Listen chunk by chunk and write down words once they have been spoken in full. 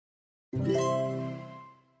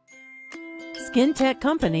skin tech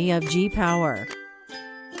company of G-Power.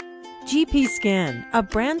 GPSKIN, a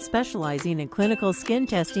brand specializing in clinical skin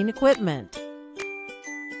testing equipment.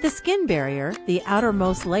 The skin barrier, the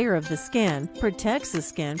outermost layer of the skin, protects the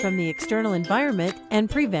skin from the external environment and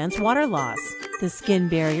prevents water loss. The skin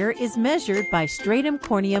barrier is measured by stratum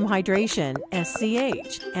corneum hydration,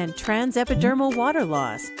 SCH, and transepidermal water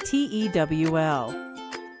loss, TEWL.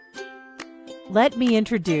 Let me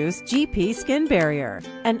introduce GP Skin Barrier,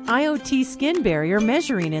 an IoT skin barrier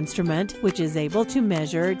measuring instrument which is able to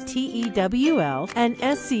measure TEWL and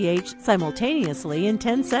SCH simultaneously in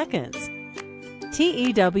 10 seconds.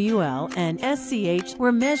 TEWL and SCH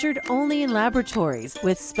were measured only in laboratories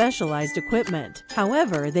with specialized equipment.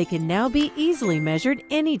 However, they can now be easily measured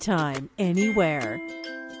anytime, anywhere.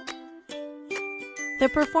 The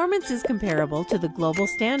performance is comparable to the global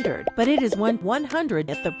standard, but it is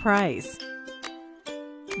 1/100th the price.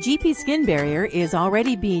 GP Skin Barrier is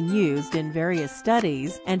already being used in various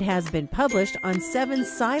studies and has been published on 7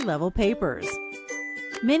 PSI-level papers.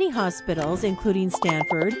 Many hospitals, including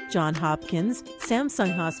Stanford, Johns Hopkins,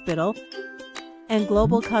 Samsung Hospital, and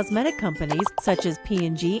global cosmetic companies such as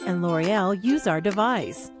ENG and L'Oreal use our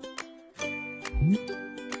device.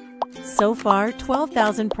 So far,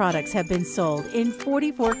 12,000 products have been sold in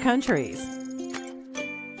 44 countries.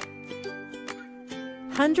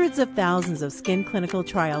 Hundreds of thousands of skin clinical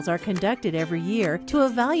trials are conducted every year to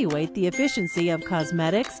evaluate the efficiency of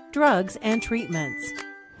cosmetics, drugs, and treatments.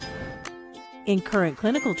 In current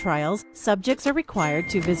clinical trials, subjects are required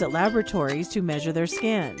to visit laboratories to measure their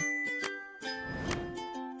skin.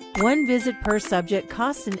 One visit per subject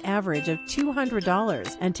costs an average of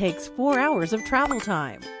 $200 and takes 4 hours of travel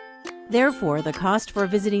time. Therefore, the cost for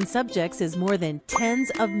visiting subjects is more than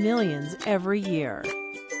tens of millions every year.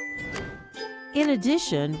 In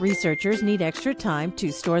addition, researchers need extra time to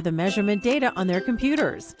store the measurement data on their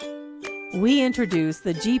computers. We introduce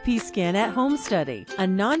the GPSKIN at-home study, a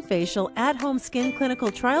non-facial at-home skin clinical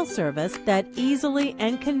trial service that easily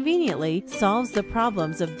and conveniently solves the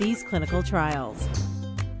problems of these clinical trials.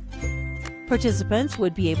 Participants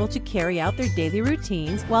would be able to carry out their daily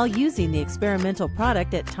routines while using the experimental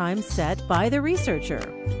product at times set by the researcher.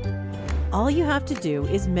 All you have to do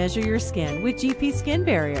is measure your skin with GP Skin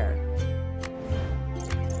Barrier.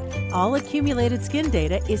 All accumulated skin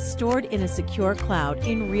data is stored in a secure cloud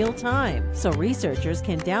in real time, so researchers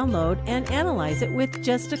can download and analyze it with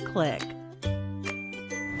just a click.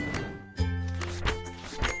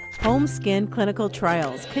 Home skin clinical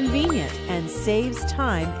trials, convenient and saves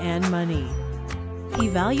time and money.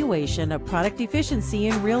 Evaluation of product efficiency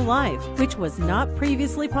in real life, which was not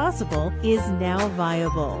previously possible, is now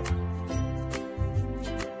viable.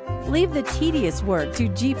 Leave the tedious work to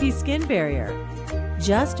GP Skin Barrier.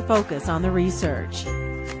 Just focus on the research.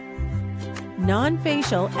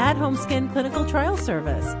 Non-facial at-home skin clinical trial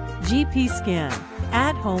service. GPSKIN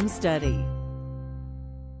at-home study.